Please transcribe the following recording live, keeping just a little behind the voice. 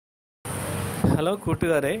Hello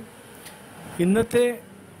കൂട്ടുകാരെ, ഇന്നത്തെ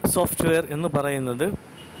software എന്ന് പറയുന്നത്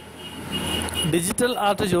ഡിജിറ്റൽ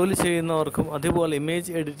ആർട്ട് ജോലി ചെയ്യുന്നവർക്കും അതുപോലെ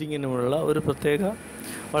ഇമേജ് എഡിറ്റിങ്ങിനുമുള്ള ഒരു പ്രത്യേക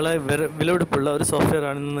വളരെ വിലപിടിപ്പുള്ള ഒരു സോഫ്റ്റ്വെയർ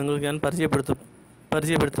ആണെന്ന് നിങ്ങൾക്ക് ഞാൻ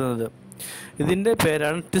പരിചയപ്പെടുത്തുന്നത്. ഇതിൻ്റെ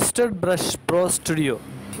പേരാണ് TwistedBrush Pro Studio.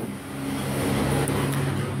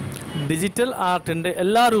 ഡിജിറ്റൽ ആർട്ടിൻ്റെ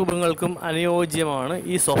എല്ലാ രൂപങ്ങൾക്കും അനുയോജ്യമാണ്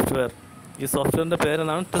ഈ സോഫ്റ്റ്വെയർ. ഈ സോഫ്റ്റ്വെയറിൻ്റെ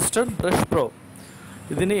പേരെന്നാണ് TwistedBrush Pro.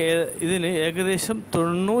 ഇതിന് ഏകദേശം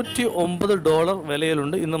 $99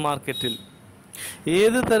 വിലയിലുണ്ട് ഇന്ന് മാർക്കറ്റിൽ.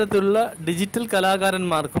 ഏത് തരത്തിലുള്ള ഡിജിറ്റൽ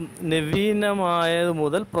കലാകാരന്മാർക്കും നവീനമായത്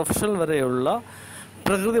മുതൽ പ്രൊഫഷണൽ വരെയുള്ള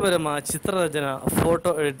പ്രകൃതിപരമായ ചിത്രരചന,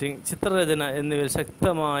 ഫോട്ടോ എഡിറ്റിംഗ്, ചിത്രരചന എന്നിവയിൽ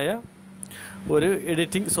ശക്തമായ ഒരു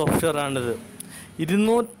എഡിറ്റിംഗ് സോഫ്റ്റ്വെയറാണിത്.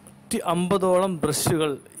 250ഓളം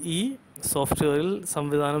ബ്രഷുകൾ ഈ സോഫ്റ്റ്വെയറിൽ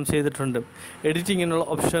സംവിധാനം ചെയ്തിട്ടുണ്ട്. എഡിറ്റിങ്ങിനുള്ള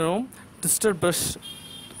ഓപ്ഷനും TwistedBrush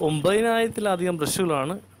 9000-ലധികം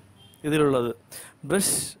ബ്രഷുകളാണ് ഇതിലുള്ളത്.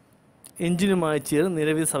 ബ്രഷ് എഞ്ചിനുമായി ചേർന്ന്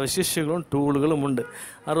നിരവധി സവിശേഷതകളും ടൂളുകളുമുണ്ട്.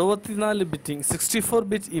 64 ബിറ്റിംഗ്, 64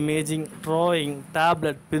 ബിറ്റ് ഇമേജിംഗ്, ഡ്രോയിങ്,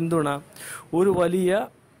 ടാബ്ലറ്റ് പിന്തുണ, ഒരു വലിയ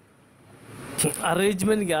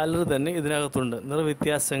അറേഞ്ച്മെൻറ്റ് ഗാലറി തന്നെ ഇതിനകത്തുണ്ട്.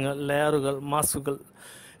 നിറവ്യത്യാസങ്ങൾ, ലെയറുകൾ, മാസ്കുകൾ,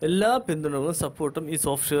 എല്ലാ പിന്തുണകളും സപ്പോർട്ടും ഈ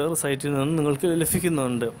സോഫ്റ്റ്വെയർ സൈറ്റിൽ നിന്ന് നിങ്ങൾക്ക്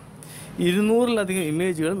ലഭിക്കുന്നുണ്ട്. 200-ലധികം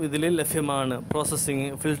ഇമേജുകളും ഇതിൽ ലഭ്യമാണ്. പ്രോസസ്സിംഗ്,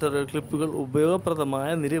 ഫിൽറ്ററുകൾ, ക്ലിപ്പുകൾ, ഉപയോഗപ്രദമായ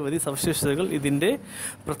നിരവധി സവിശേഷതകൾ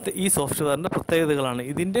ഈ സോഫ്റ്റ്വെയറിൻ്റെ പ്രത്യേകതകളാണ്.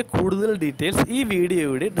 ഇതിൻ്റെ കൂടുതൽ ഡീറ്റെയിൽസ് ഈ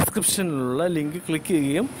വീഡിയോയുടെ ഡിസ്ക്രിപ്ഷനിലുള്ള ലിങ്ക് ക്ലിക്ക്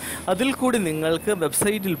ചെയ്യുകയും അതിൽ കൂടി നിങ്ങൾക്ക്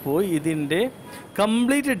വെബ്സൈറ്റിൽ പോയി ഇതിൻ്റെ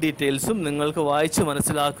കംപ്ലീറ്റ് ഡീറ്റെയിൽസും നിങ്ങൾക്ക് വായിച്ച്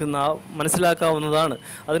മനസ്സിലാക്കാവുന്നതാണ്.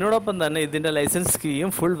 അതിനോടൊപ്പം തന്നെ ഇതിൻ്റെ ലൈസൻസ്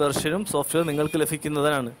കീയും ഫുൾ വെർഷനും സോഫ്റ്റ്വെയർ നിങ്ങൾക്ക്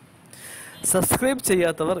ലഭിക്കുന്നതാണ്. സബ്സ്ക്രൈബ്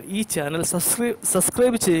ചെയ്യാത്തവർ ഈ ചാനൽ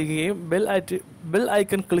സബ്സ്ക്രൈബ് ചെയ്യുകയും ബെൽ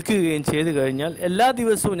ഐക്കൺ ക്ലിക്ക് ചെയ്യുകയും ചെയ്തു കഴിഞ്ഞാൽ എല്ലാ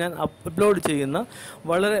ദിവസവും ഞാൻ അപ്ലോഡ് ചെയ്യുന്ന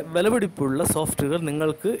വളരെ വിലപിടിപ്പുള്ള സോഫ്റ്റ്വെയർ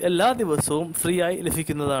നിങ്ങൾക്ക് എല്ലാ ദിവസവും ഫ്രീ ആയി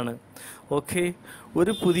ലഭിക്കുന്നതാണ്. ഓക്കെ,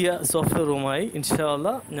 ഒരു പുതിയ സോഫ്റ്റ്വെയറുമായി ഇൻഷാ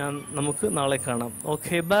അല്ലാഹ് നമുക്ക് നാളെ കാണാം.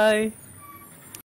 Okay, by.